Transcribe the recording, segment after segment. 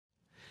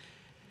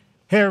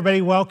Hey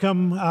everybody,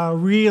 welcome.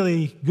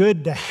 Really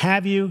good to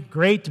have you.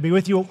 Great to be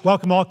with you.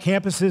 Welcome all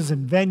campuses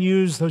and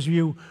venues. Those of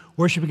you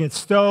worshiping at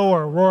Stowe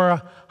or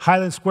Aurora,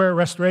 Highland Square,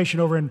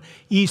 Restoration over in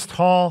East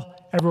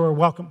Hall, everywhere,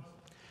 welcome.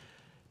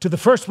 To the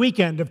first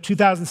weekend of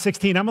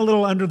 2016, I'm a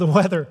little under the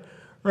weather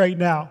right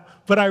now,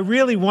 but I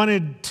really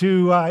wanted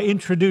to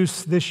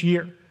introduce this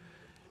year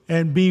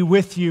and be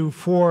with you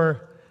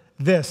for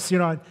this.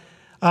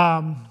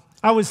 I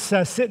was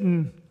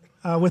sitting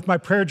with my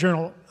prayer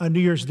journal on New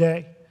Year's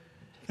Day.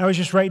 I was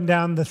just writing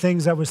down the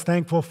things I was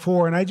thankful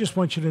for, and I just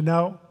want you to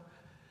know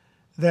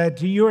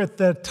that you're at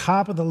the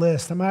top of the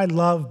list. I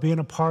love being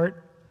a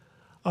part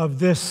of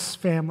this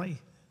family,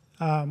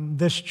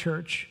 this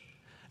church.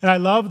 And I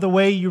love the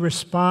way you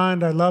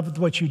respond. I love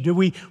what you do.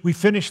 We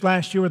finished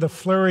last year with a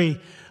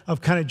flurry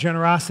of kind of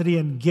generosity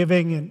and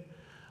giving, and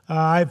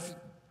I've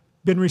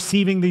been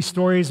receiving these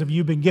stories of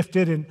you being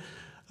gifted, and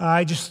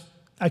I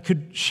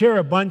could share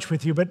a bunch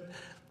with you, but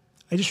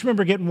I just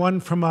remember getting one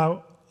from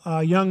a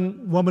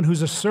young woman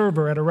who's a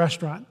server at a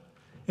restaurant,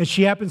 and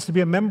she happens to be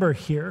a member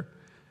here.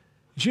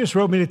 She just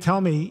wrote me to tell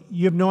me,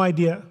 you have no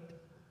idea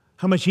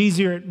how much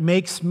easier it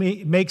makes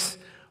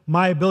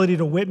my ability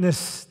to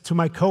witness to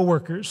my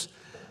coworkers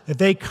that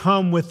they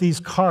come with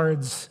these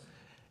cards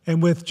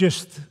and with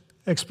just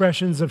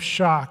expressions of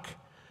shock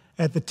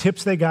at the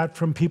tips they got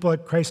from people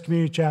at Christ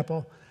Community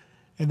Chapel,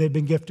 and they've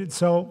been gifted.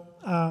 So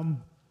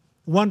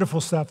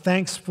wonderful stuff.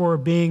 Thanks for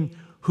being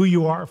who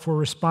you are, for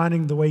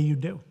responding the way you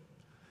do.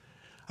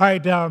 All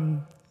right,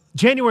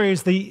 January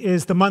is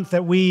the month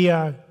that we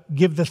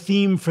give the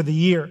theme for the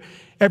year.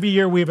 Every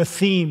year we have a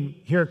theme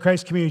here at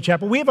Christ Community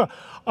Chapel. We have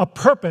a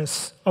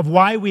purpose of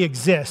why we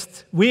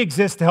exist. We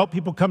exist to help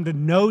people come to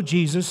know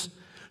Jesus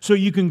so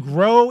you can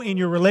grow in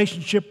your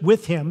relationship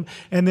with Him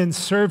and then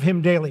serve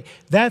Him daily.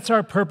 That's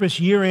our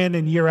purpose year in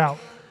and year out.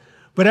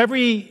 But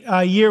every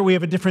year we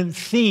have a different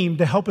theme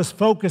to help us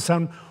focus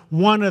on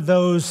one of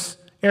those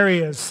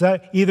areas,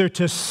 either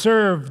to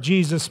serve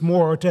Jesus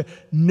more or to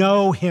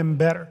know Him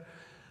better.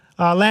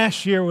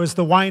 Last year was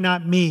the Why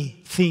Not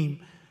Me theme.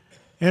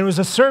 And it was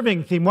a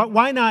serving theme.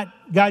 Why not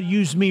God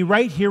use me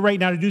right here, right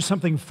now to do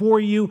something for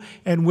you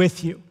and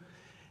with you?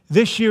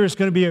 This year is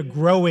going to be a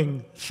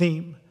growing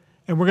theme.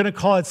 And we're going to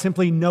call it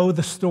simply Know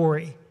the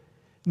Story.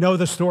 Know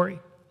the Story.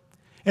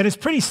 And it's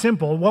pretty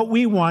simple. What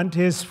we want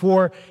is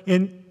for,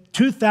 in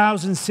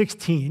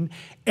 2016,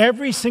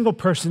 every single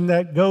person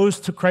that goes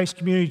to Christ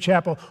Community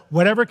Chapel,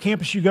 whatever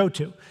campus you go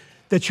to,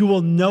 that you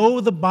will know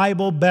the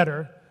Bible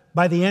better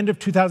by the end of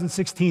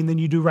 2016 than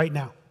you do right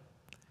now.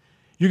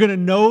 You're going to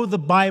know the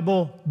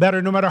Bible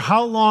better no matter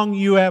how long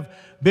you have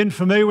been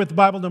familiar with the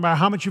Bible, no matter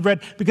how much you've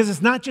read, because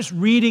it's not just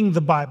reading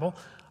the Bible.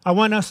 I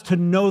want us to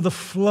know the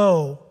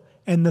flow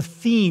and the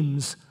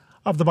themes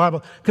of the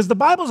Bible, because the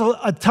Bible's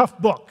a tough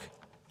book.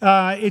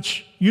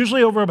 It's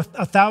usually over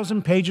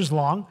 1,000 pages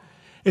long.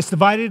 It's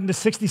divided into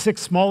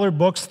 66 smaller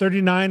books,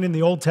 39 in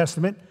the Old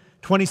Testament,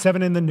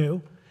 27 in the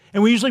New.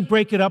 And we usually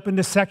break it up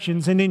into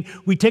sections, and then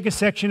we take a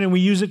section and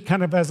we use it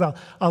kind of as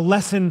a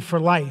lesson for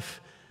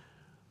life.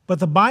 But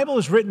the Bible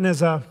is written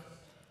as kind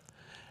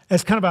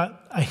of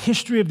a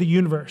history of the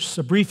universe,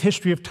 a brief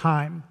history of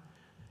time.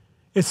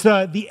 It's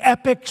the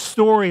epic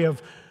story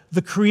of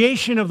the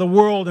creation of the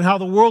world and how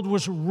the world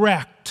was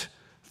wrecked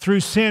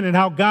through sin and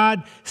how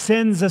God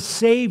sends a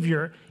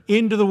Savior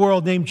into the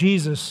world named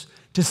Jesus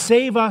to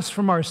save us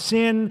from our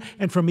sin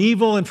and from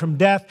evil and from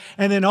death.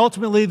 And then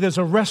ultimately there's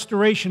a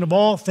restoration of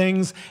all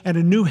things and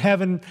a new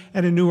heaven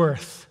and a new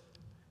earth.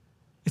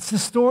 It's the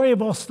story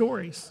of all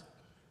stories.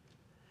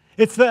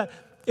 It's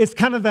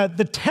kind of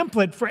the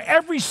template for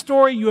every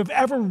story you have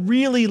ever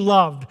really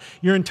loved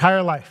your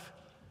entire life.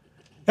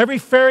 Every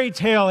fairy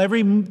tale,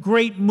 every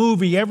great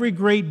movie, every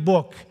great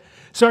book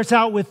starts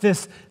out with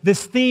this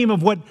theme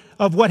of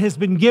what has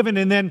been given,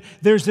 and then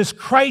there's this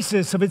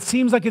crisis of it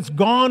seems like it's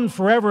gone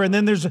forever, and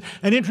then there's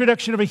an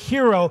introduction of a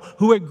hero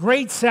who at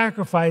great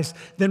sacrifice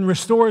then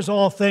restores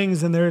all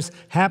things, and there's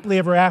happily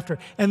ever after.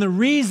 And the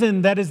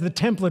reason that is the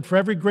template for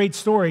every great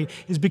story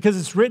is because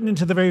it's written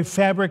into the very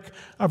fabric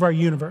of our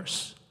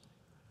universe.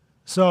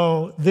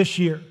 So this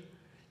year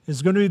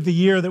is going to be the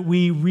year that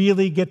we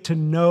really get to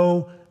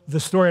know the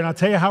story, and I'll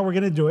tell you how we're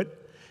going to do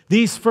it.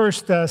 These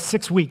first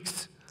 6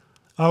 weeks,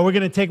 we're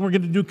going to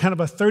do kind of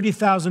a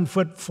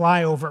 30,000-foot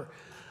flyover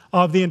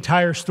of the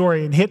entire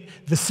story and hit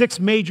the 6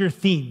 major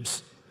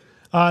themes.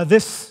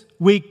 This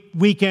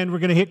weekend, we're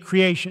going to hit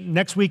creation.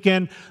 Next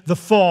weekend, the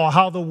fall,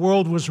 how the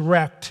world was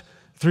wrecked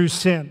through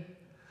sin.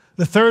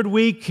 The third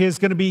week is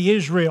going to be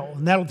Israel,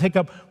 and that'll take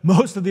up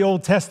most of the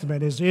Old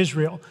Testament is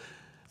Israel.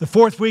 The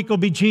fourth week will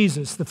be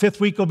Jesus. The fifth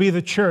week will be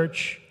the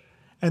church.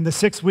 And the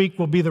sixth week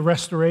will be the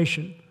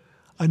restoration,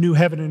 a new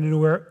heaven and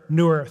a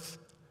new earth.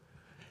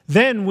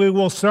 Then we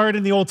will start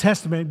in the Old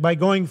Testament by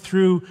going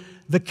through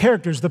the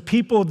characters, the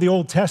people of the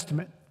Old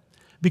Testament,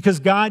 because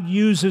God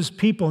uses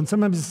people, and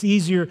sometimes it's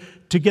easier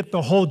to get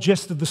the whole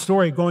gist of the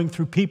story going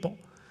through people.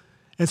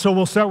 And so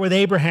we'll start with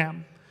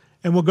Abraham,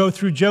 and we'll go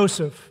through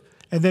Joseph,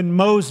 and then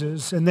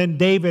Moses, and then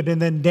David,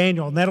 and then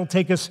Daniel, and that'll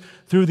take us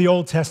through the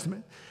Old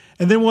Testament.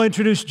 And then we'll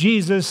introduce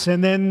Jesus,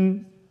 and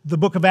then the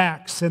book of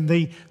Acts and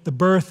the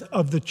birth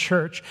of the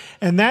church.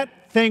 And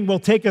that thing will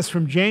take us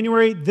from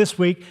January this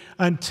week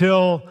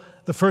until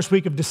the first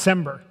week of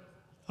December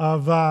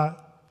of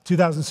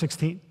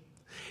 2016.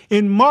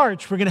 In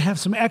March, we're going to have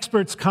some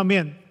experts come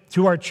in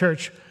to our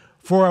church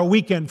for a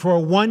weekend, for a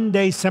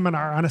one-day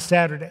seminar on a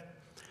Saturday.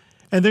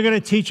 And they're going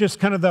to teach us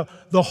kind of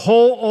the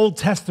whole Old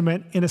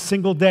Testament in a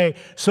single day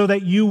so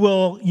that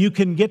you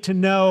can get to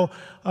know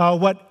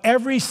what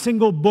every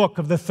single book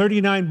of the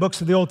 39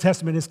 books of the Old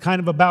Testament is kind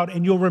of about,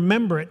 and you'll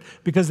remember it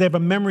because they have a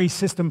memory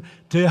system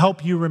to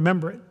help you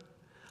remember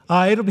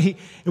it.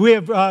 We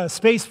have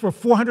space for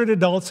 400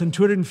 adults and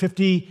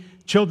 250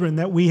 children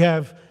that we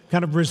have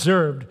kind of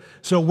reserved.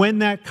 So when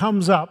that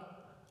comes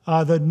up,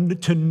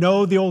 to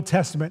know the Old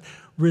Testament,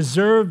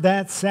 reserve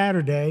that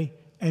Saturday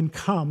and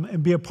come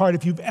and be a part.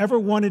 If you've ever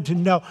wanted to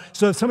know,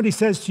 so if somebody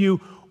says to you,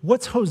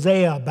 what's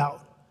Hosea about?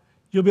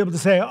 You'll be able to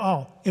say,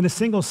 oh, in a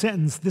single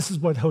sentence, this is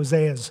what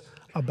Hosea is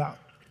about.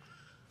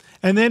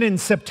 And then in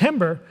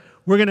September,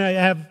 we're going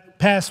to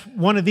pass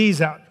one of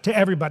these out to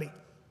everybody.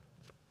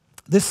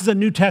 This is a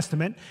New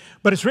Testament,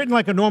 but it's written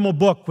like a normal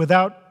book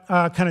without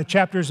kind of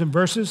chapters and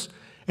verses,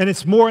 and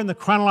it's more in the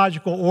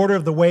chronological order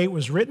of the way it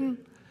was written.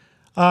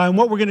 And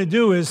what we're going to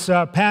do is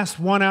pass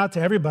one out to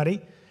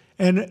everybody,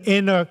 and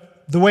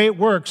the way it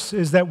works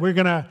is that we're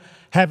going to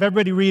have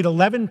everybody read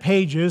 11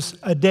 pages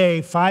a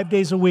day, 5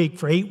 days a week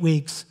for 8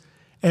 weeks,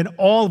 and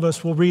all of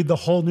us will read the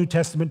whole New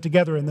Testament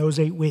together in those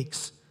 8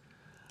 weeks.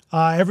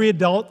 Every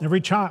adult and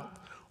every child.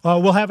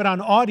 We'll have it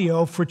on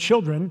audio for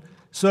children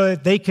so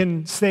that they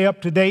can stay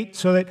up to date,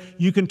 so that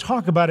you can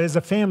talk about it as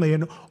a family,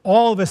 and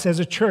all of us as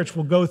a church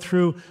will go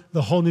through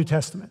the whole New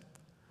Testament.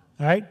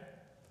 All right?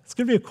 It's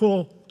going to be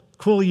a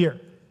cool year.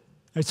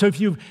 All right, so if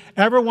you've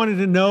ever wanted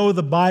to know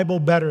the Bible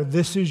better,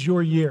 this is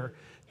your year,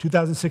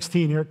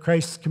 2016 here at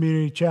Christ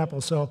Community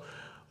Chapel. So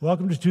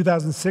welcome to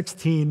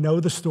 2016.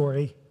 Know the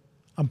story.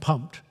 I'm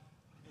pumped.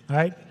 All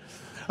right?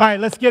 All right,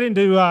 let's get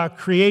into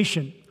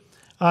creation.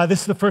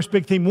 This is the first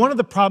big theme. One of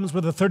the problems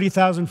with a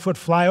 30,000-foot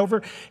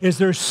flyover is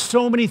there's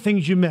so many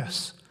things you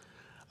miss.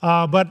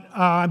 But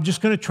I'm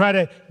just going to try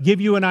to give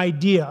you an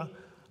idea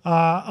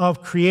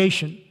of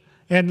creation.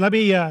 And let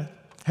me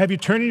have you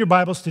turn in your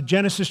Bibles to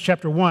Genesis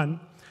chapter 1.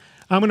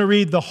 I'm going to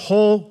read the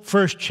whole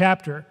first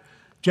chapter,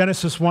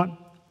 Genesis 1.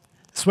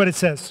 That's what it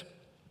says.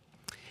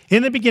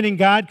 In the beginning,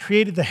 God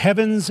created the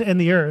heavens and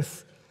the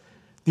earth.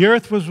 The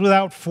earth was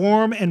without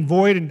form and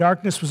void, and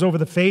darkness was over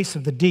the face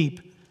of the deep.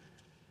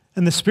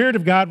 And the Spirit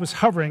of God was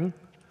hovering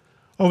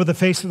over the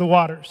face of the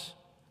waters.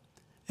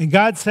 And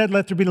God said,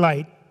 let there be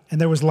light,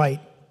 and there was light.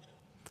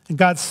 And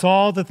God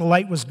saw that the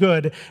light was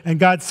good, and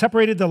God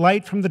separated the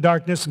light from the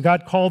darkness, and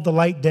God called the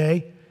light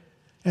day,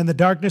 and the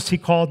darkness he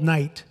called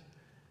night.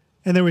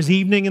 And there was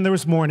evening and there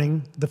was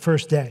morning, the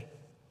first day.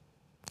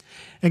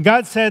 And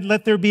God said,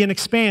 let there be an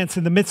expanse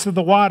in the midst of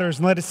the waters,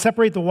 and let it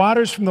separate the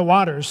waters from the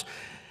waters.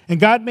 And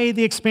God made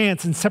the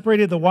expanse and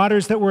separated the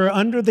waters that were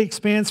under the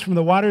expanse from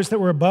the waters that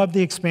were above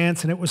the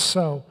expanse, and it was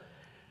so.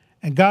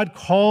 And God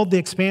called the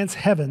expanse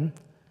heaven,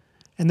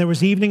 and there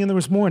was evening and there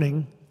was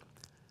morning,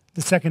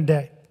 the second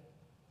day.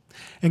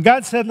 And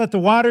God said, let the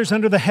waters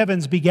under the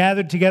heavens be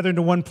gathered together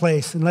into one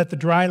place, and let the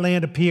dry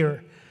land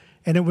appear.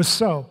 And it was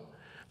so.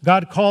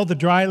 God called the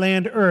dry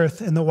land earth,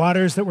 and the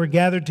waters that were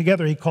gathered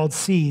together he called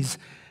seas.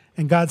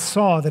 And God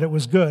saw that it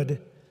was good.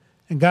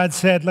 And God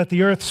said, let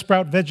the earth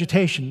sprout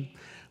vegetation,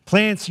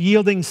 plants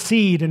yielding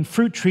seed, and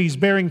fruit trees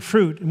bearing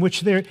fruit, in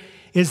which there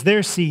is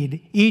their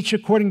seed, each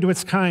according to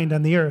its kind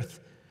on the earth.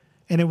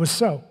 And it was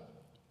so.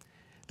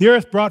 The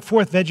earth brought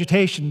forth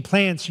vegetation,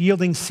 plants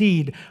yielding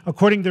seed,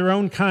 according to their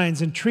own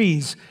kinds, and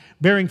trees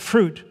bearing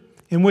fruit,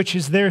 in which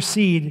is their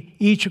seed,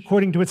 each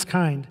according to its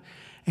kind.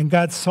 And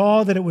God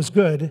saw that it was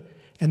good.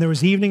 And there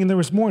was evening and there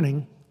was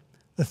morning,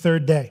 the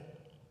third day.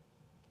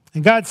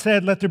 And God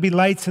said, let there be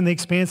lights in the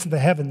expanse of the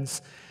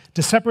heavens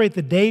to separate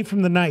the day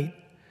from the night.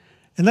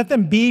 And let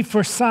them be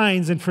for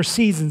signs and for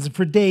seasons and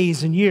for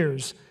days and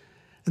years.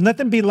 And let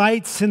them be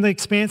lights in the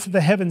expanse of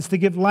the heavens to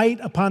give light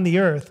upon the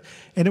earth.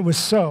 And it was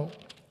so.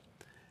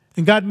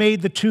 And God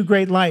made the two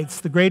great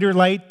lights, the greater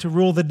light to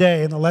rule the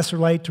day and the lesser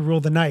light to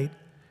rule the night,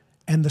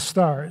 and the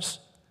stars.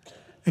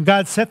 And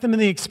God set them in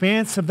the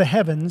expanse of the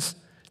heavens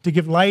to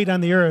give light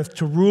on the earth,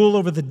 to rule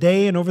over the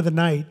day and over the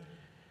night,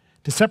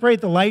 to separate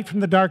the light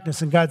from the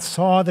darkness. And God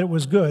saw that it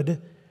was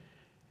good.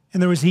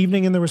 And there was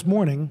evening and there was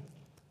morning,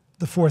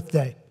 the fourth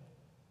day.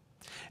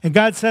 And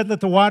God said, let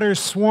the waters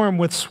swarm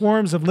with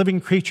swarms of living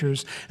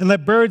creatures, and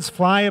let birds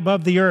fly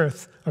above the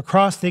earth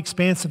across the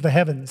expanse of the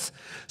heavens.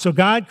 So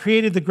God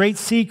created the great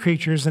sea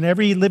creatures and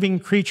every living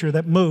creature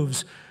that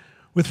moves,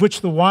 with which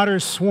the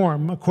waters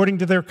swarm, according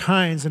to their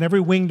kinds, and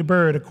every winged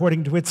bird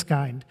according to its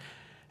kind.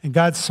 And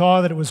God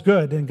saw that it was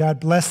good, and God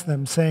blessed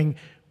them, saying,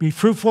 be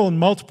fruitful and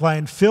multiply,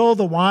 and fill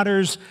the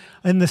waters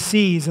and the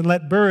seas, and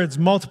let birds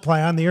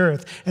multiply on the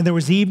earth. And there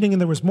was evening and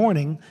there was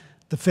morning,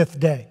 the fifth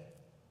day.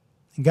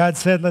 And God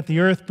said, let the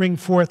earth bring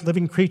forth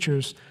living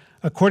creatures,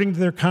 according to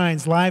their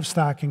kinds,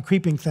 livestock and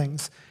creeping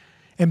things,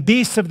 and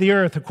beasts of the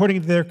earth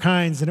according to their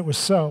kinds, and it was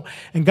so.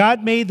 And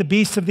God made the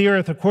beasts of the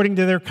earth according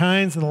to their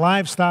kinds, and the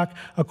livestock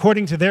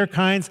according to their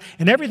kinds,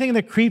 and everything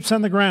that creeps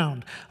on the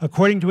ground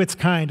according to its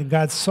kind. And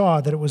God saw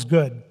that it was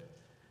good.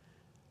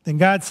 Then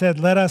God said,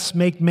 let us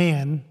make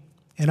man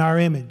in our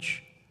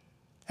image,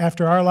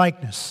 after our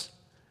likeness.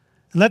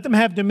 And let them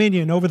have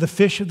dominion over the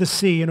fish of the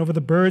sea, and over the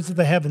birds of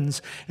the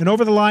heavens, and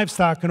over the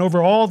livestock, and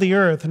over all the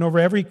earth, and over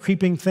every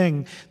creeping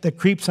thing that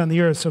creeps on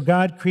the earth. So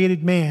God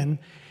created man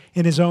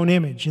in his own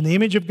image. In the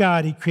image of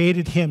God, he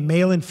created him,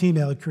 male and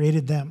female, he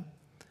created them.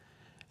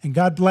 And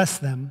God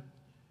blessed them.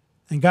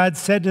 And God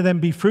said to them,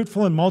 be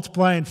fruitful and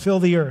multiply and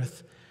fill the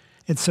earth,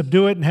 and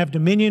subdue it, and have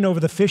dominion over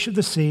the fish of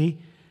the sea,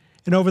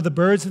 and over the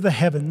birds of the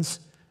heavens,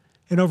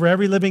 and over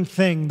every living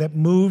thing that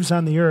moves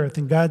on the earth.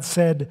 And God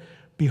said,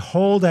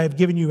 behold, I have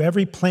given you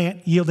every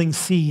plant yielding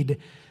seed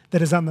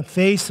that is on the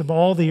face of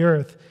all the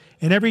earth,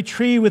 and every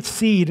tree with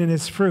seed in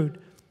its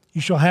fruit.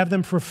 You shall have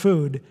them for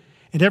food.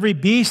 And every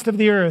beast of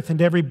the earth,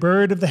 and every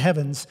bird of the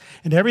heavens,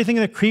 and everything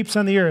that creeps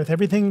on the earth,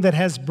 everything that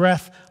has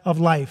breath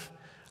of life,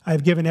 I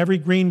have given every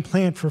green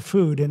plant for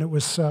food. And it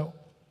was so.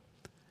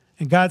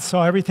 And God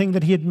saw everything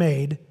that he had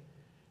made,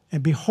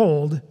 and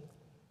behold,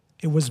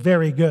 it was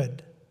very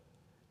good.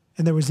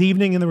 And there was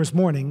evening and there was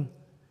morning,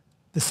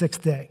 the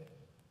sixth day.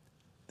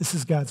 This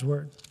is God's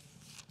word.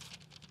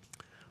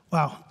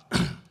 Wow.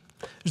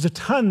 There's a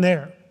ton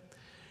there.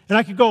 And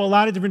I could go a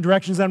lot of different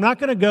directions. I'm not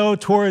going to go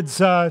towards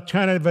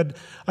kind of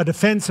a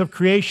defense of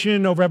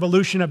creation over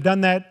evolution. I've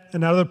done that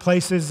in other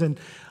places, and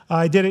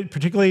I did it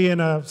particularly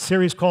in a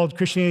series called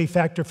Christianity,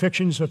 Fact or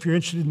Fiction. So if you're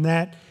interested in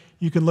that,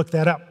 you can look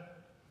that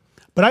up.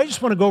 But I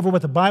just want to go over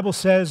what the Bible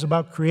says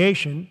about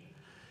creation.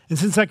 And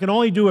since I can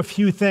only do a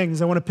few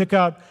things, I want to pick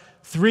out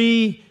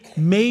 3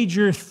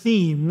 major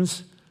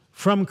themes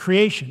from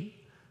creation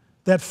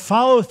that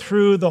follow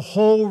through the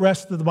whole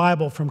rest of the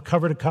Bible from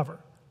cover to cover.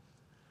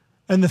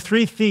 And the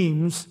 3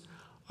 themes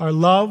are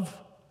love,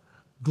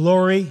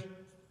 glory,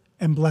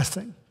 and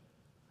blessing.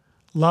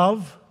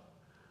 Love,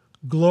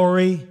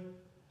 glory,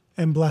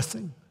 and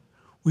blessing.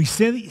 We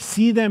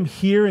see them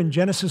here in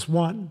Genesis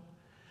 1.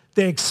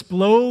 They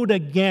explode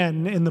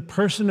again in the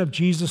person of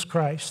Jesus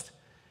Christ.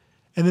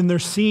 And then they're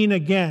seen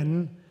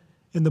again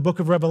in the book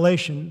of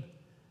Revelation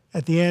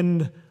at the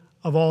end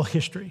of all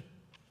history.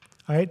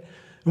 All right?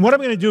 And what I'm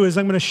going to do is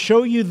I'm going to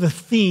show you the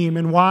theme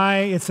and why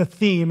it's a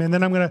theme, and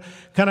then I'm going to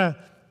kind of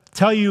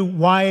tell you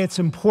why it's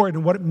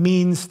important, what it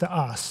means to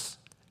us,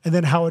 and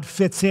then how it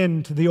fits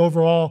into the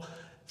overall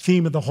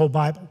theme of the whole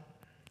Bible.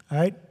 All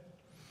right?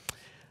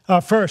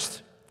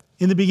 First,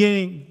 in the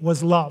beginning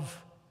was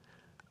love.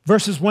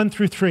 Verses 1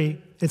 through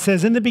 3, it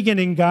says, in the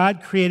beginning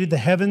God created the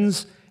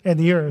heavens and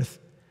the earth.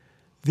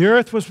 The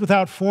earth was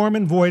without form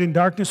and void, and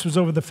darkness was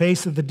over the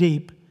face of the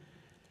deep.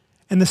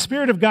 And the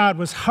Spirit of God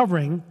was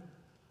hovering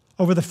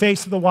over the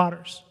face of the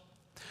waters.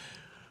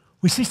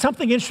 We see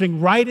something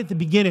interesting right at the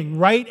beginning,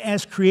 right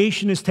as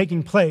creation is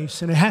taking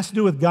place, and it has to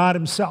do with God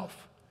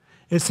himself.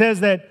 It says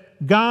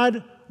that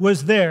God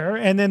was there,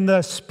 and then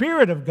the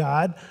Spirit of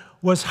God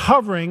was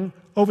hovering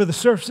over the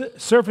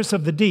surface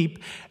of the deep.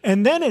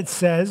 And then it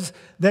says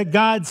that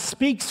God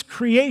speaks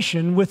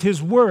creation with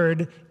his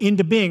word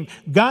into being.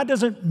 God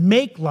doesn't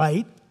make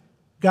light,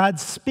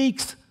 God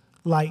speaks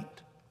light.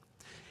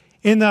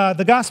 In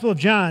the Gospel of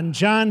John,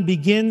 John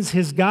begins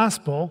his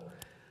gospel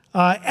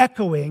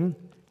echoing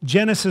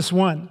Genesis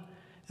 1.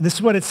 And this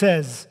is what it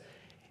says.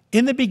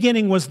 In the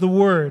beginning was the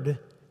Word,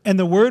 and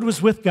the Word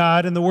was with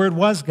God, and the Word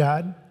was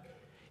God.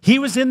 He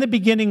was in the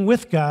beginning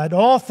with God,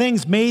 all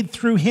things made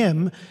through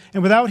him,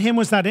 and without him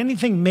was not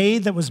anything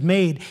made that was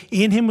made.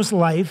 In him was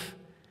life,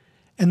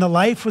 and the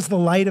life was the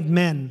light of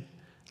men.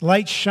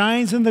 Light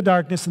shines in the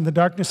darkness, and the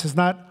darkness has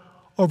not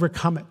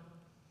overcome it.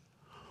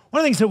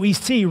 One of the things that we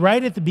see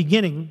right at the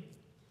beginning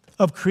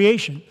of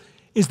creation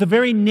is the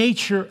very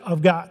nature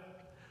of God.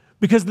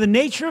 Because the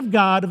nature of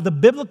God, of the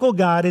biblical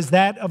God, is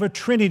that of a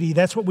Trinity.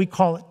 That's what we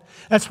call it.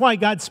 That's why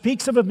God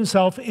speaks of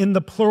himself in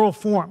the plural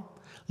form.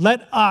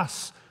 Let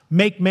us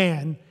make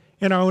man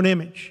in our own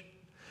image.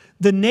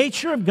 The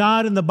nature of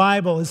God in the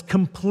Bible is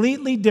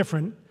completely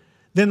different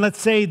than, let's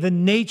say, the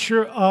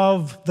nature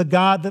of the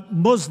God that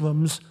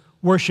Muslims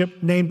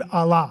worship named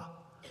Allah.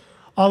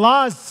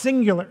 Allah is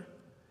singular.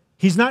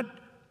 He's not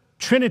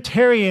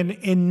Trinitarian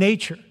in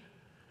nature.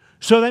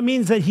 So that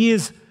means that he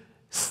is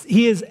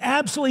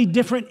absolutely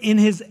different in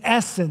his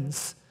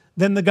essence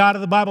than the God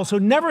of the Bible. So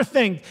never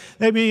think,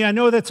 I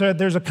know that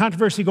there's a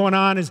controversy going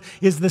on. Is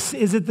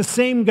it the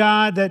same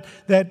God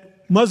that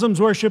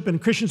Muslims worship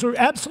and Christians worship?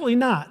 Absolutely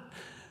not.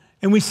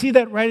 And we see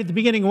that right at the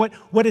beginning.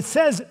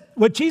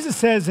 What Jesus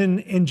says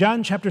in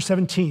John chapter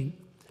 17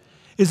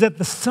 is that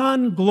the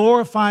Son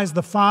glorifies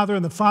the Father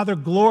and the Father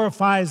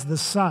glorifies the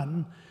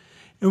Son.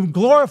 And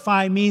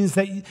glorify means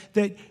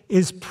that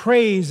is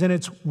praise and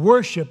it's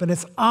worship and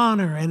it's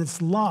honor and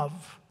it's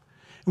love.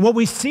 And what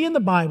we see in the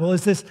Bible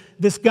is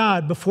this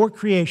God before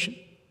creation,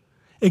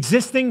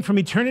 existing from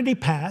eternity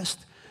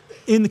past,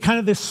 in kind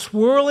of this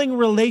swirling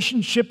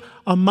relationship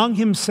among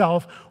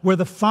himself where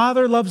the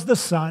Father loves the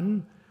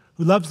Son,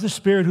 who loves the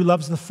Spirit, who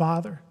loves the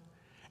Father.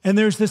 And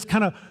there's this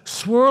kind of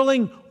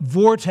swirling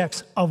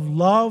vortex of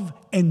love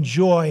and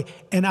joy,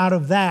 and out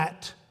of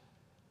that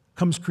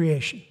comes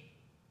creation.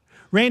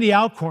 Randy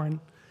Alcorn,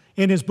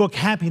 in his book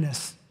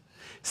Happiness,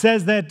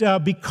 says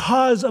that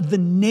because of the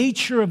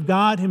nature of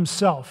God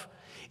himself,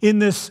 in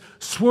this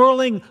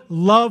swirling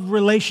love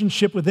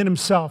relationship within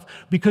himself,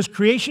 because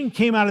creation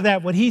came out of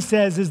that, what he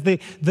says is the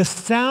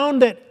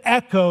sound that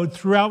echoed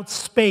throughout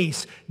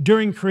space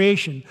during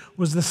creation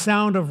was the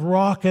sound of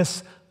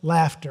raucous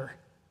laughter.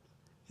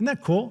 Isn't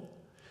that cool?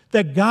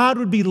 That God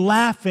would be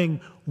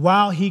laughing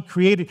while he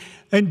created.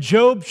 In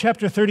Job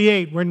chapter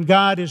 38, when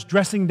God is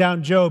dressing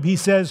down Job, he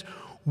says,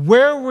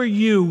 "Where were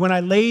you when I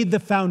laid the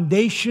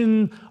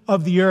foundation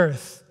of the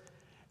earth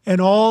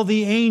and all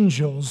the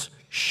angels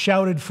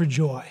shouted for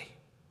joy?"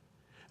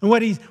 And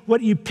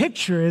what you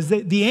picture is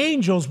that the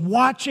angels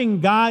watching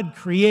God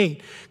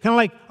create, kind of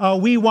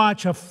like we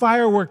watch a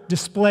firework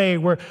display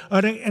where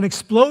an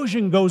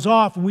explosion goes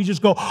off and we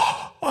just go,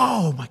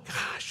 "Oh my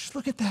gosh,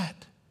 look at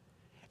that."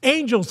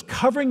 Angels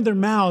covering their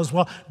mouths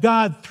while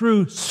God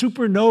threw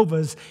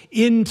supernovas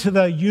into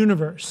the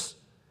universe.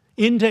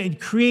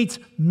 It creates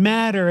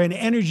matter and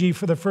energy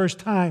for the first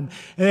time.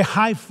 And they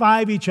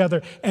high-five each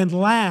other and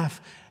laugh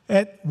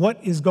at what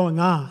is going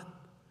on.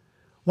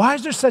 Why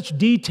is there such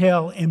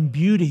detail and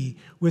beauty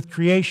with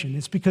creation?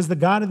 It's because the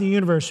God of the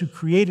universe who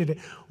created it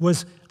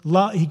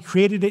he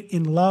created it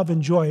in love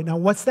and joy. Now,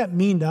 what's that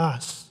mean to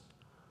us?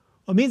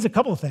 Well, it means a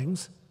couple of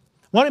things.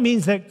 One, it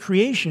means that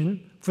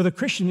creation for the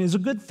Christian is a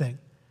good thing.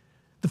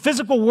 The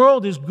physical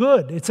world is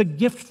good. It's a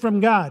gift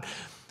from God.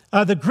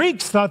 The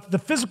Greeks thought that the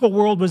physical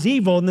world was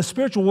evil and the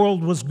spiritual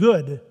world was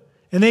good.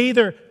 And they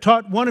either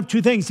taught one of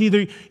two things.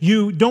 Either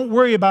you don't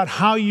worry about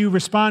how you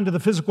respond to the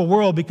physical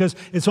world because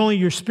it's only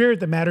your spirit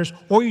that matters,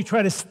 or you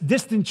try to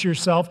distance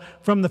yourself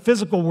from the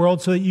physical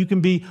world so that you can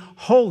be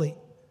holy.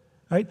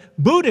 Right?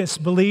 Buddhists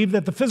believe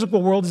that the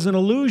physical world is an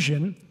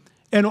illusion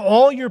and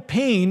all your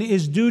pain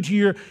is due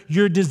to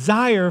your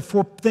desire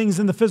for things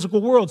in the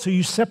physical world. So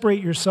you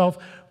separate yourself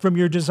from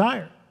your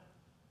desire.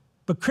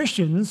 But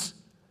Christians,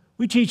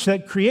 we teach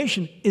that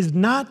creation is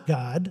not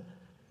God,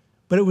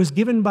 but it was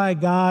given by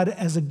God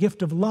as a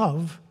gift of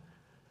love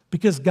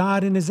because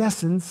God in his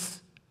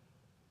essence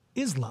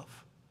is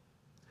love.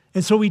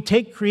 And so we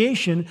take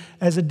creation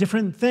as a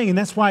different thing, and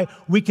that's why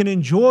we can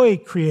enjoy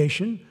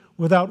creation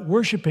without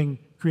worshiping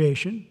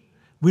creation.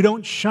 We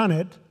don't shun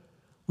it.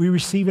 We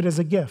receive it as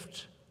a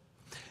gift.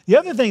 The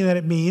other thing that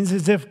it means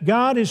is if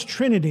God is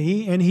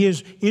Trinity and he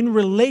is in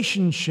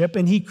relationship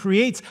and he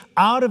creates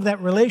out of that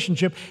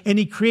relationship and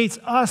he creates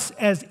us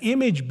as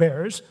image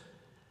bearers,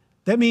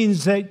 that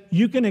means that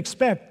you can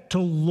expect to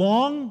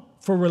long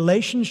for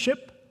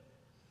relationship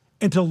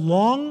and to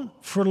long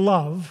for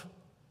love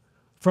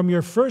from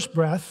your first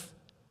breath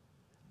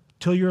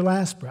till your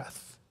last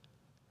breath.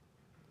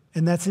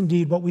 And that's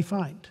indeed what we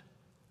find.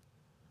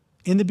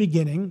 In the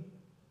beginning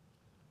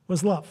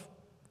was love.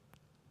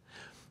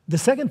 The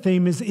second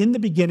theme is in the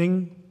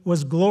beginning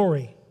was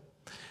glory.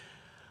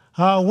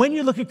 When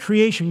you look at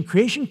creation,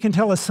 creation can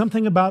tell us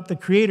something about the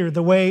creator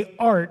the way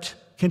art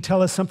can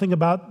tell us something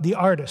about the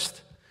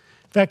artist.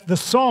 In fact, the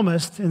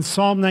psalmist in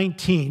Psalm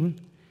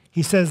 19,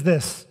 he says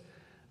this,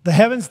 "The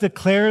heavens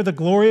declare the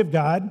glory of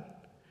God,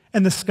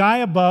 and the sky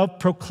above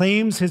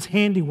proclaims his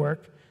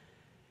handiwork.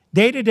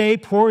 Day to day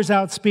pours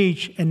out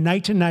speech, and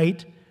night to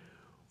night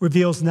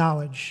reveals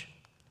knowledge."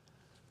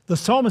 The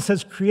psalmist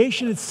says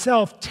creation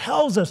itself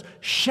tells us,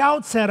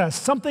 shouts at us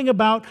something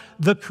about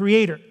the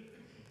Creator.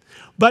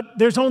 But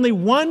there's only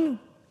one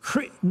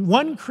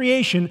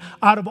creation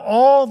out of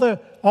all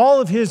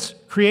of his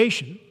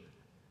creation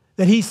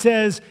that he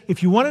says,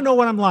 if you want to know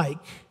what I'm like,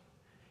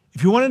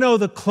 if you want to know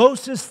the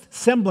closest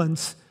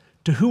semblance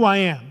to who I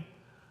am,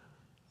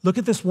 look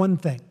at this one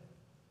thing.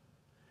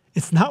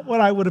 It's not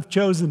what I would have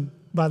chosen,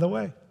 by the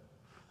way.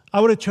 I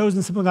would have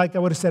chosen something like I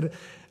would have said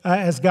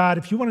as God,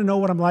 if you want to know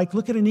what I'm like,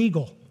 look at an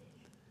eagle.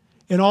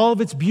 In all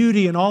of its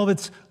beauty and all of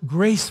its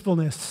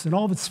gracefulness and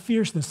all of its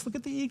fierceness, look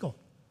at the eagle.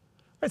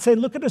 I'd say,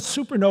 look at a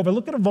supernova,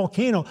 look at a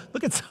volcano,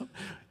 look at some,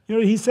 you know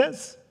what he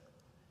says?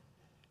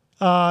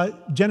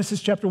 Genesis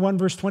chapter 1,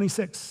 verse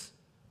 26.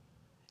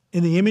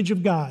 In the image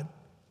of God,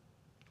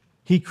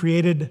 he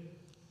created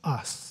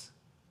us,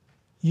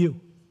 you.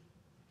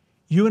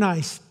 You and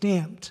I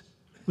stamped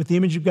with the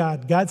image of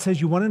God. God says,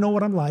 you want to know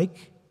what I'm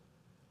like?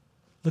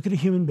 Look at a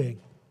human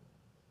being.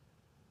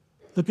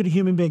 Look at a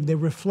human being. They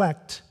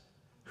reflect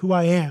who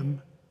I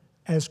am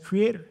as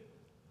creator.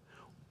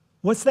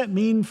 What's that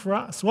mean for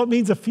us? Well, it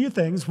means a few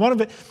things. One of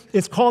it,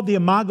 it's called the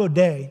imago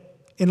Dei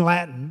in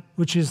Latin,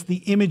 which is the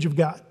image of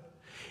God.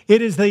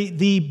 It is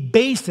the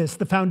basis,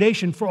 the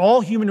foundation for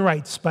all human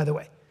rights, by the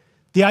way.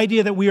 The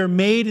idea that we are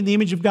made in the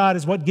image of God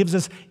is what gives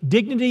us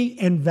dignity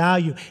and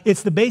value.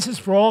 It's the basis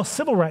for all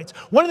civil rights.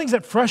 One of the things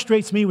that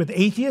frustrates me with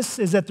atheists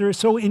is that they're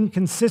so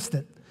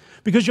inconsistent.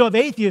 Because you'll have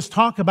atheists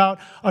talk about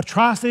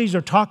atrocities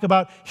or talk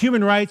about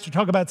human rights or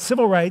talk about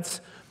civil rights,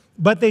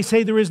 but they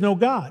say there is no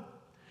God.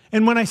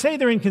 And when I say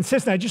they're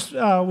inconsistent, I just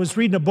was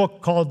reading a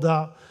book called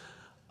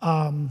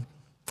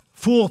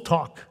Fool's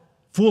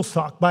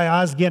Talk by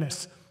Os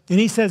Guinness. And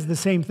he says the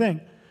same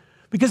thing.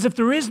 Because if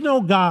there is no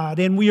God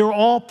and we are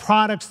all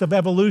products of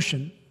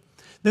evolution,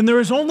 then there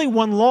is only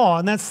one law,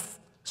 and that's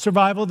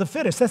survival of the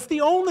fittest. That's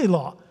the only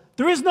law.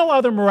 There is no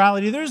other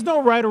morality. There is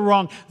no right or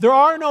wrong. There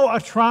are no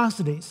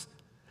atrocities.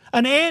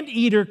 An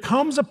anteater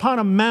comes upon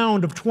a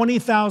mound of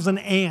 20,000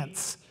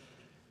 ants.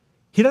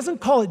 He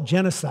doesn't call it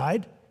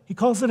genocide. He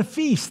calls it a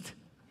feast,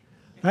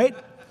 right?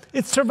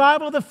 It's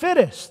survival of the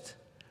fittest.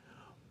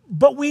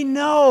 But we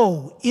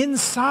know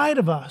inside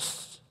of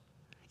us,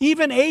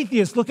 even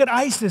atheists look at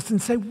ISIS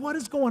and say, what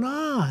is going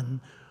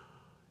on?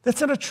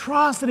 That's an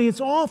atrocity.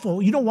 It's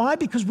awful. You know why?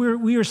 Because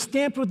we are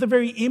stamped with the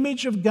very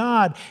image of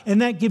God,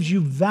 and that gives you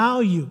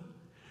value.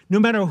 No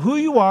matter who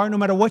you are, no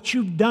matter what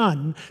you've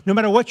done, no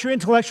matter what your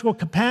intellectual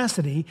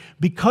capacity,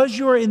 because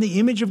you are in the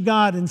image of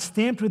God and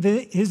stamped with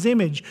his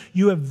image,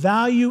 you have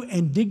value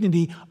and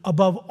dignity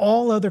above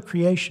all other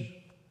creation.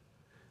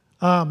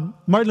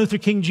 Martin Luther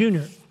King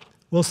Jr.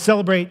 will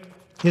celebrate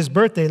his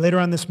birthday later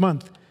on this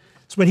month.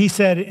 It's what he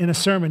said in a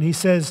sermon. He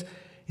says,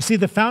 you see,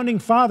 the founding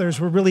fathers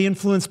were really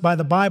influenced by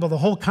the Bible. The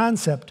whole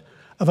concept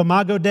of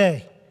Imago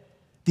Dei,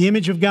 the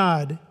image of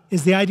God,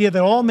 is the idea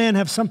that all men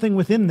have something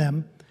within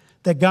them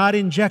that God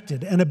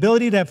injected, an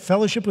ability to have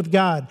fellowship with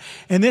God.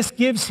 And this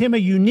gives him a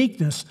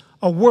uniqueness,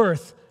 a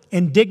worth,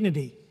 and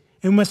dignity.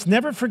 And we must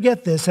never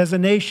forget this as a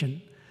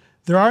nation.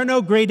 There are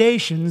no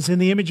gradations in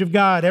the image of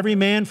God. Every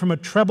man from a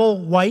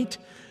treble white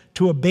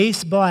to a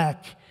bass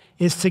black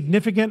is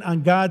significant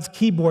on God's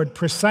keyboard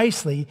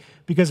precisely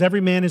because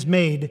every man is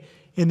made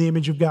in the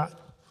image of God.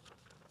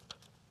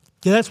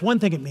 Yeah, that's one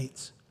thing it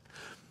means.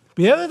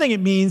 But the other thing it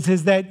means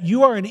is that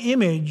you are an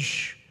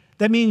image.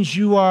 That means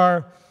you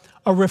are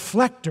a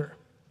reflector.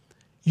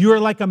 You are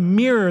like a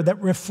mirror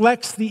that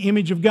reflects the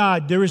image of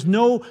God. There is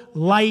no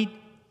light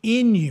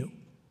in you.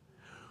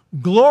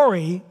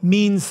 Glory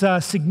means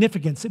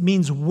significance. It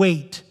means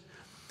weight.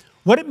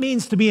 What it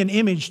means to be an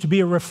image, to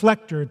be a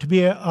reflector, to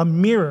be a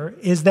mirror,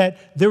 is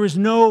that there is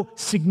no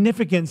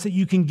significance that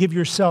you can give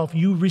yourself.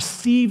 You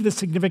receive the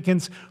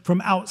significance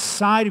from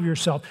outside of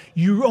yourself.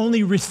 You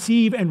only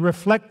receive and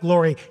reflect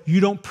glory. You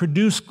don't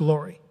produce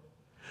glory.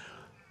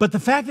 But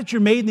the fact that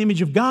you're made in the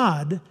image of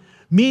God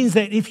means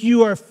that if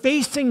you are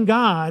facing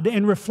God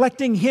and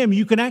reflecting him,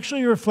 you can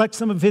actually reflect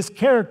some of his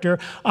character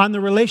on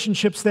the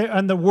relationships there,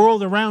 on the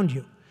world around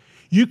you.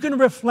 You can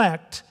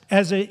reflect,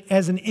 as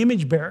an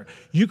image bearer,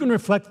 you can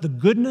reflect the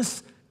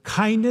goodness,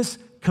 kindness,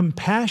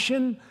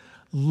 compassion,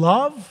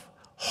 love,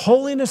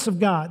 holiness of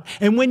God.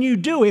 And when you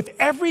do, if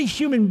every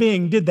human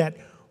being did that,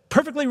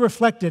 perfectly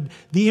reflected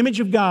the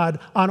image of God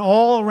on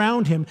all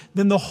around him,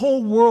 then the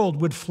whole world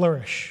would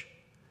flourish.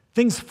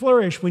 Things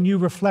flourish when you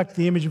reflect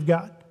the image of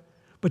God.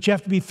 But you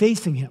have to be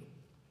facing him,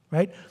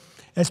 right?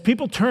 As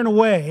people turn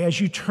away, as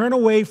you turn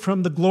away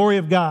from the glory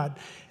of God,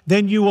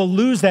 then you will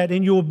lose that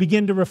and you will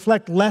begin to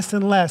reflect less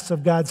and less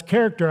of God's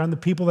character on the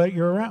people that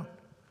you're around.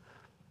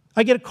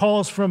 I get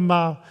calls from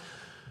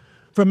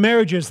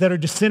marriages that are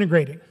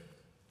disintegrating.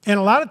 And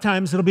a lot of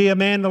times it'll be a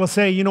man that will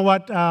say, you know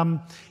what,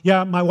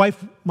 yeah, my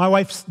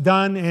wife's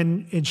done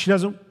and she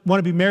doesn't want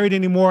to be married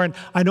anymore, and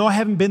I know I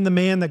haven't been the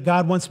man that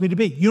God wants me to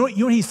be. You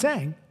know what he's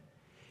saying?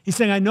 He's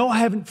saying, I know I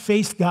haven't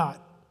faced God.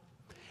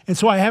 And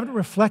so I haven't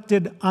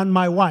reflected on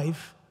my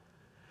wife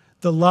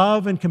the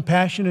love and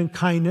compassion and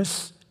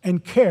kindness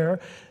and care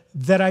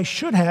that I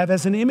should have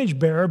as an image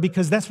bearer,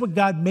 because that's what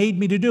God made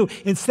me to do.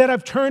 Instead,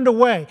 I've turned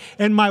away,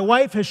 and my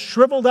wife has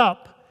shriveled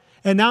up,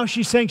 and now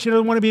she's saying she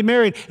doesn't want to be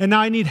married, and now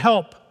I need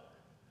help,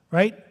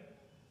 right?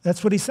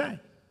 That's what he's saying.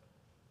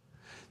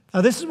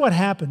 Now, this is what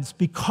happens.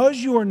 Because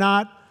you are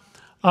not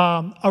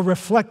a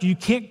reflector, you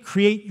can't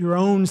create your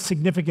own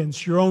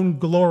significance, your own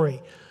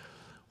glory.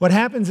 What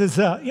happens is,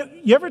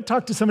 you ever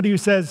talk to somebody who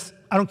says,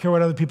 I don't care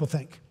what other people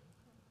think?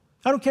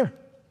 I don't care.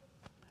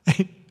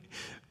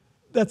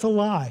 That's a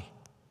lie.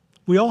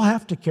 We all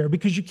have to care,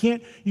 because you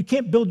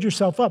can't build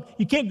yourself up.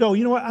 You can't go,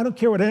 you know what, I don't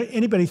care what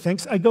anybody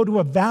thinks. I go to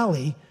a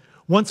valley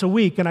once a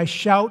week and I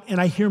shout and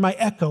I hear my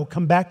echo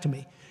come back to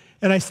me.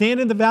 And I stand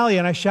in the valley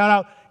and I shout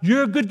out,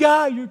 you're a good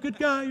guy, you're a good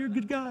guy, you're a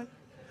good guy.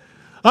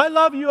 I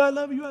love you, I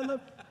love you, I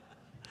love you.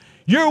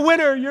 You're a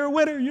winner, you're a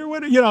winner, you're a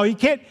winner. You know,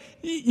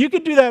 you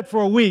could do that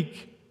for a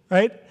week,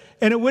 right?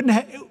 And it wouldn't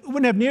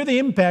have near the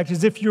impact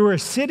as if you were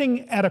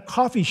sitting at a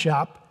coffee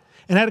shop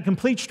and had a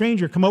complete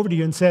stranger come over to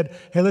you and said,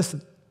 hey,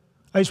 listen,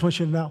 I just want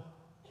you to know,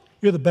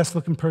 you're the best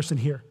looking person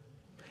here.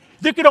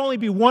 There could only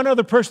be one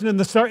other person in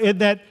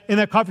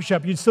that coffee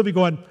shop. You'd still be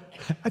going,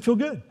 I feel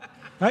good,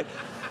 right?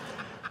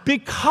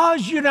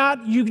 Because you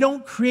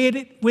don't create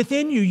it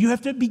within you. You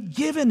have to be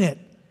given it.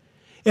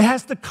 It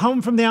has to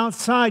come from the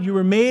outside. You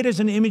were made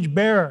as an image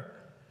bearer.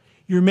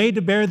 You're made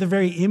to bear the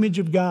very image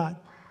of God.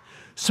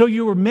 So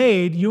you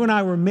and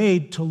I were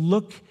made to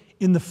look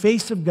in the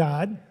face of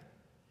God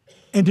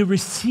and to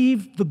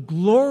receive the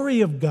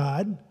glory of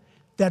God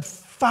that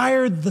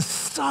fired the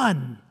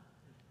sun.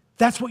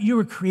 That's what you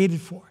were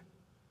created for.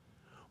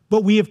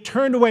 But we have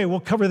turned away.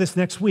 We'll cover this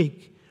next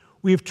week.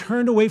 We have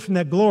turned away from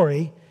that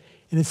glory,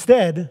 and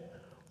instead,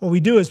 what we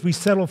do is we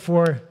settle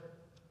for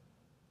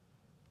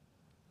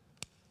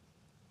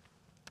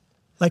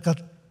like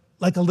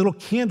a little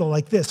candle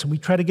like this, and we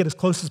try to get as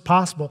close as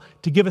possible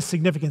to give us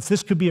significance.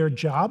 This could be our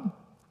job.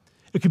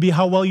 It could be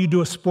how well you do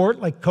a sport,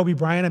 like Kobe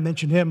Bryant. I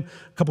mentioned him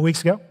a couple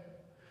weeks ago.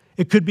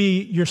 It could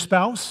be your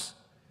spouse.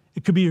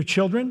 It could be your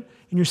children.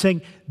 And you're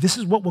saying, this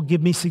is what will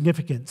give me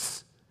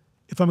significance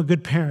if I'm a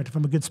good parent, if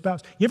I'm a good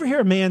spouse. You ever hear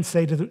a man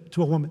say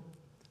to a woman,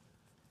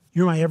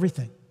 you're my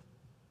everything.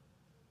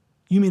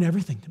 You mean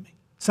everything to me.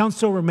 Sounds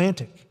so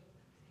romantic.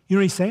 You know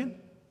what he's saying?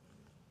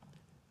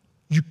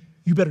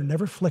 You better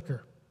never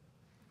flicker.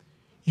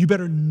 You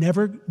better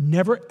never,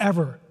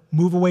 ever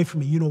move away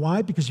from me. You know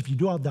why? Because if you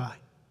do, I'll die.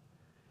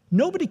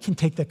 Nobody can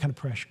take that kind of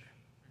pressure.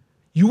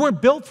 You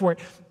weren't built for it.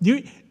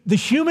 The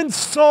human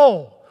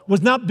soul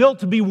was not built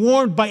to be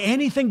warmed by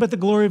anything but the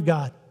glory of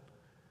God.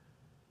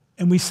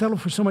 And we settle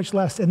for so much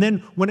less. And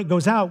then when it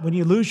goes out, when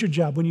you lose your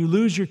job, when you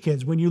lose your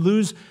kids, when you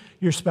lose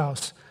your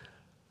spouse,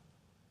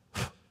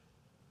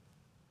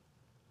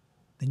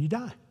 then you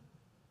die.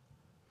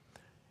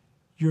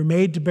 You're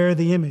made to bear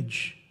the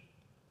image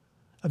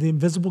of the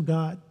invisible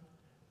God,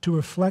 to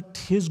reflect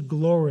his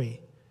glory,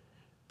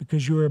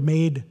 because you were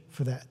made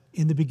for that.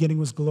 In the beginning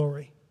was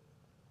glory.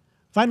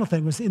 Final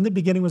thing was, in the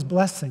beginning was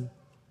blessing.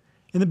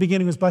 In the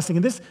beginning was blessing.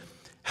 And this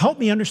helped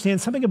me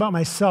understand something about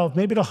myself.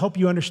 Maybe it'll help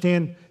you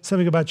understand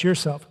something about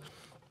yourself.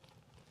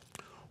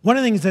 One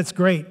of the things that's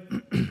great,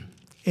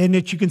 and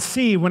that you can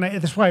see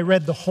that's why I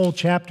read the whole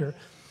chapter,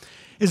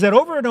 is that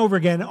over and over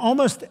again,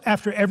 almost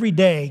after every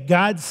day,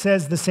 God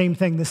says the same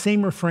thing, the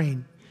same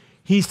refrain.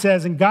 He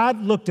says, and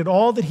God looked at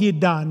all that he had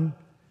done,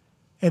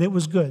 and it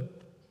was good.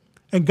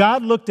 And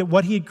God looked at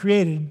what he had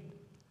created,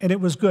 and it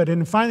was good.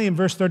 And finally in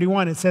verse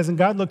 31, it says, and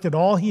God looked at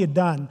all he had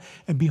done,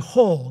 and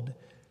behold,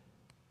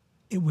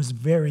 it was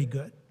very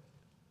good.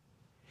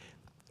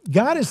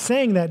 God is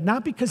saying that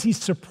not because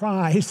he's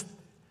surprised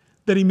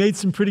that he made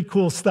some pretty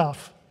cool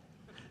stuff.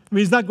 I mean,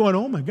 he's not going,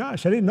 oh my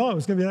gosh, I didn't know it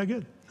was going to be that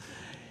good.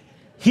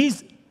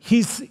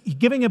 He's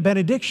giving a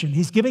benediction.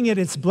 He's giving it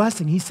its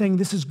blessing. He's saying,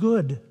 this is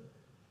good.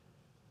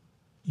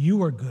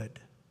 You are good.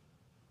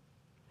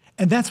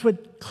 And that's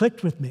what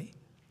clicked with me.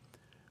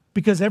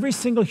 Because every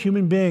single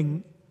human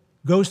being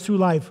goes through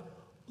life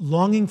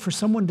longing for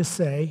someone to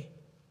say,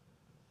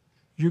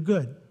 you're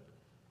good.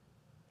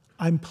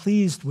 I'm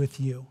pleased with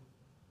you.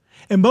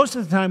 And most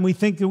of the time we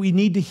think that we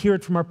need to hear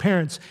it from our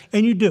parents,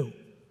 and you do.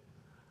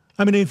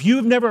 I mean, if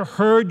you've never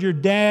heard your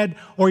dad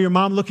or your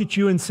mom look at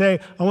you and say,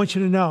 I want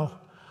you to know,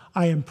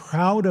 I am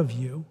proud of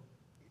you,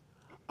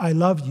 I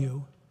love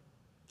you,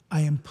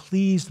 I am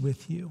pleased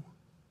with you.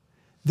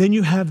 Then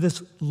you have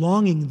this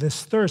longing,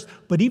 this thirst.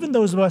 But even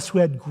those of us who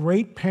had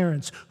great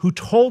parents who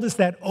told us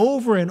that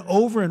over and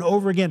over and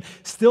over again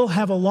still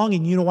have a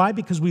longing. You know why?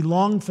 Because we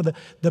long for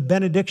the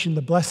benediction,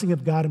 the blessing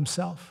of God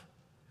himself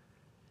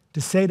to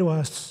say to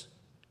us,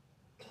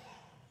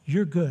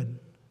 you're good.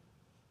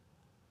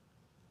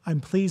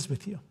 I'm pleased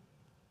with you.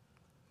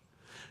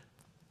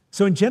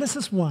 So in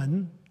Genesis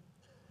 1,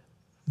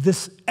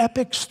 this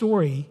epic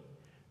story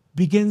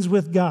begins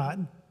with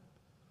God.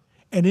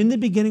 And in the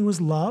beginning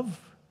was love.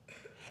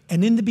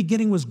 And in the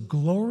beginning was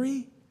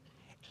glory.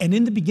 And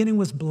in the beginning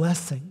was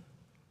blessing.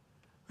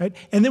 Right?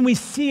 And then we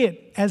see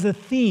it as a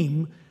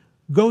theme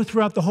go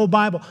throughout the whole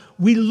Bible.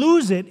 We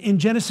lose it in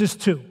Genesis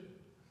 2.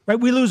 Right?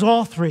 We lose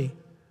all three.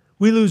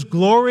 We lose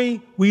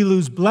glory. We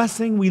lose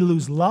blessing. We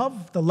lose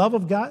love, the love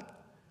of God.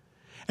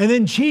 And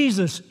then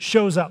Jesus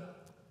shows up.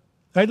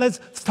 Right? Let's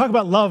talk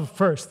about love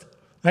first.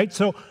 Right?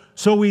 So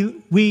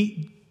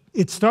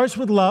it starts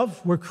with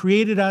love. We're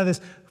created out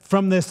of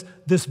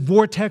this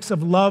vortex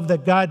of love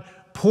that God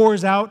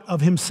pours out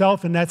of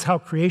himself, and that's how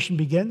creation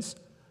begins.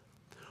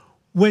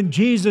 When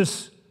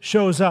Jesus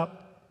shows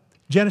up,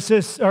 John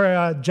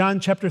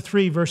chapter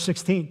 3, verse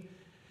 16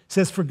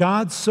 says, for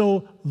God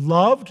so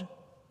loved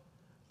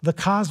the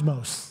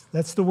cosmos,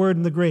 that's the word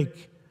in the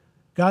Greek.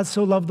 God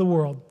so loved the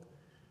world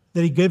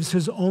that he gives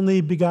his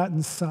only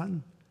begotten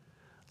Son.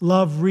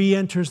 Love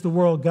re-enters the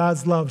world.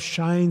 God's love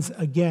shines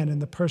again in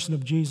the person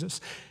of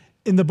Jesus.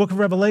 In the book of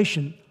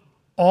Revelation,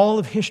 all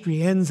of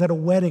history ends at a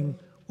wedding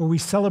where we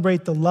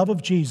celebrate the love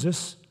of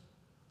Jesus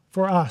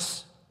for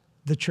us,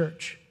 the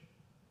church.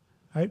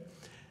 Right?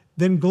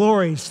 Then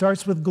glory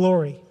starts with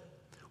glory.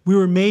 We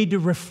were made to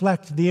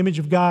reflect the image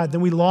of God.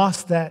 Then we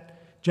lost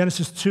that.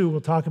 Genesis 2,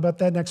 we'll talk about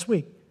that next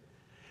week.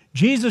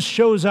 Jesus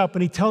shows up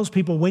and he tells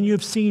people, when you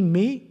have seen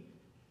me,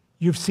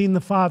 you've seen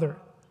the Father.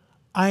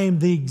 I am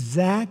the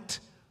exact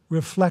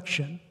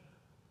reflection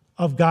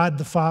of God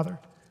the Father.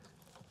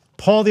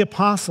 Paul the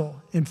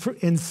Apostle in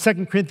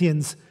 2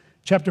 Corinthians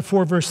chapter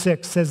 4, verse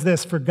 6 says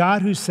this, for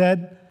God who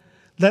said,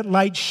 let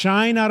light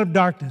shine out of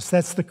darkness,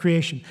 that's the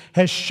creation,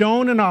 has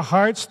shone in our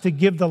hearts to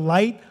give the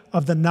light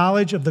of the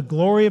knowledge of the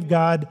glory of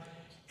God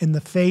in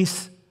the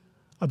face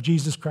of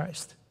Jesus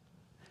Christ.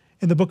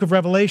 In the book of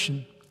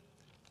Revelation,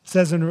 it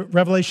says in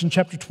Revelation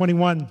chapter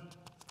 21,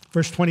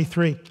 verse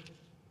 23,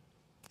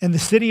 and the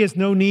city has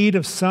no need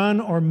of sun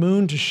or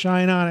moon to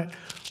shine on it,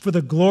 for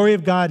the glory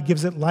of God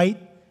gives it light,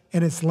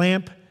 and its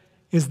lamp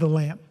is the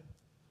Lamb.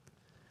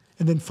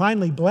 And then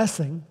finally,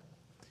 blessing.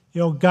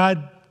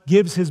 God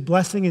gives his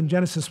blessing in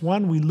Genesis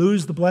 1, we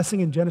lose the blessing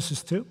in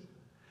Genesis 2.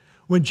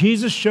 When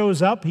Jesus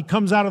shows up, he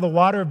comes out of the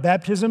water of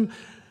baptism,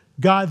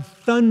 God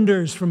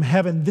thunders from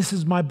heaven, "This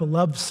is my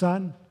beloved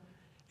Son,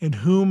 in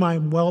whom I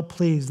am well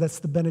pleased." That's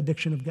the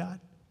benediction of God.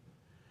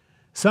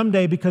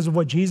 Someday, because of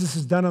what Jesus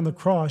has done on the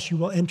cross, you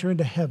will enter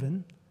into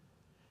heaven,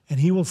 and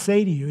he will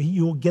say to you,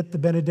 you will get the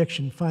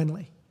benediction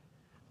finally.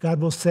 God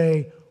will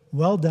say,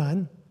 "Well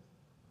done,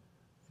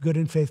 good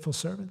and faithful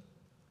servant."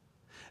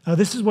 Now,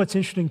 this is what's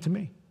interesting to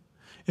me,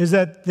 is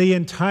that the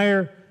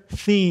entire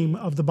theme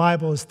of the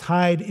Bible is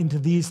tied into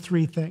these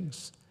three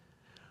things.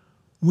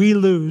 We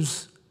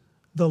lose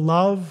the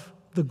love,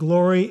 the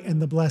glory,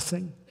 and the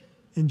blessing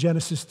in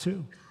Genesis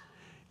 2.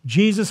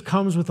 Jesus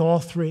comes with all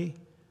three: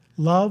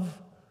 love,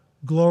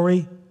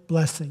 glory,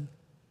 blessing.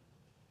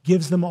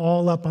 Gives them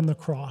all up on the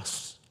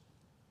cross.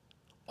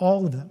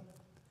 All of them.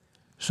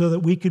 So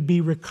that we could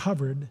be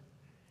recovered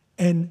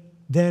and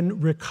then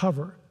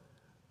recover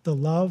the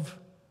love,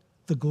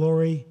 the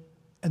glory,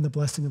 and the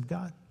blessing of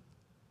God.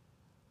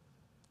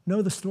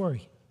 Know the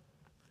story.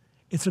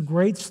 It's a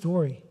great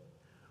story.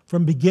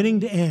 From beginning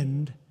to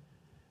end,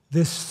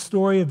 this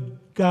story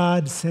of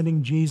God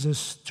sending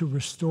Jesus to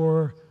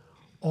restore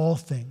all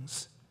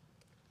things,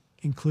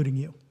 including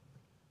you.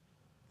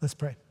 Let's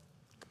pray.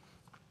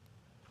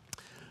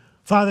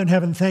 Father in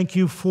heaven, thank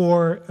you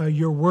for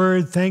your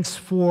word. Thanks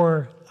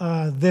for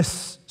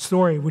this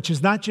story, which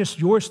is not just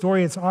your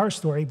story, it's our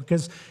story,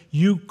 because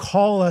you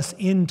call us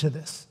into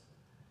this.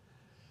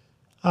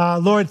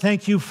 Lord,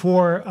 thank you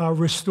for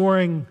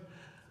restoring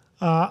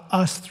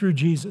us through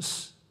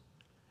Jesus,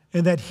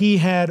 and that he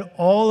had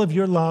all of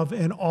your love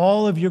and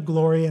all of your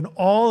glory and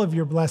all of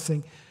your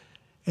blessing,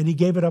 and he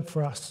gave it up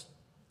for us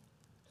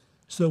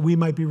so that we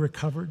might be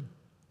recovered,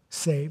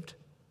 saved.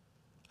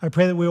 I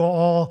pray that we will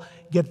all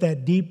get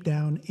that deep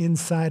down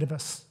inside of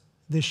us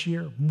this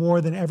year,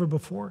 more than ever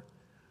before.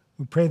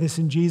 We pray this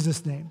in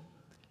Jesus' name.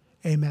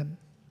 Amen.